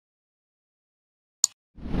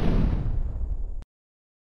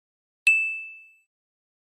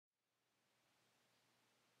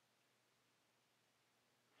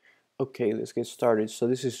Okay, let's get started. So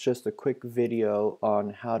this is just a quick video on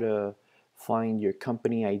how to find your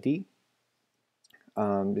company ID.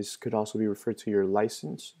 This could also be referred to your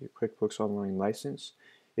license, your QuickBooks Online license.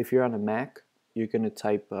 If you're on a Mac, you're going to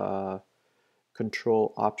type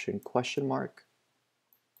Control Option question mark,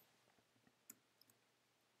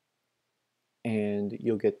 and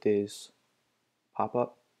you'll get this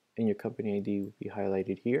pop-up, and your company ID will be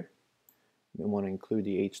highlighted here. You want to include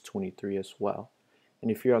the H23 as well. And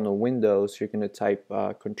if you're on the Windows, you're going to type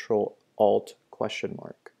Control Alt question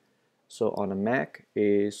mark. So on a Mac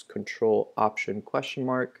is Control Option question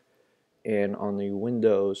mark, and on the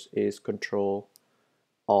Windows is Control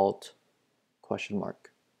Alt question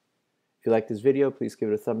mark. If you like this video, please give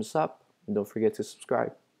it a thumbs up and don't forget to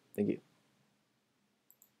subscribe. Thank you.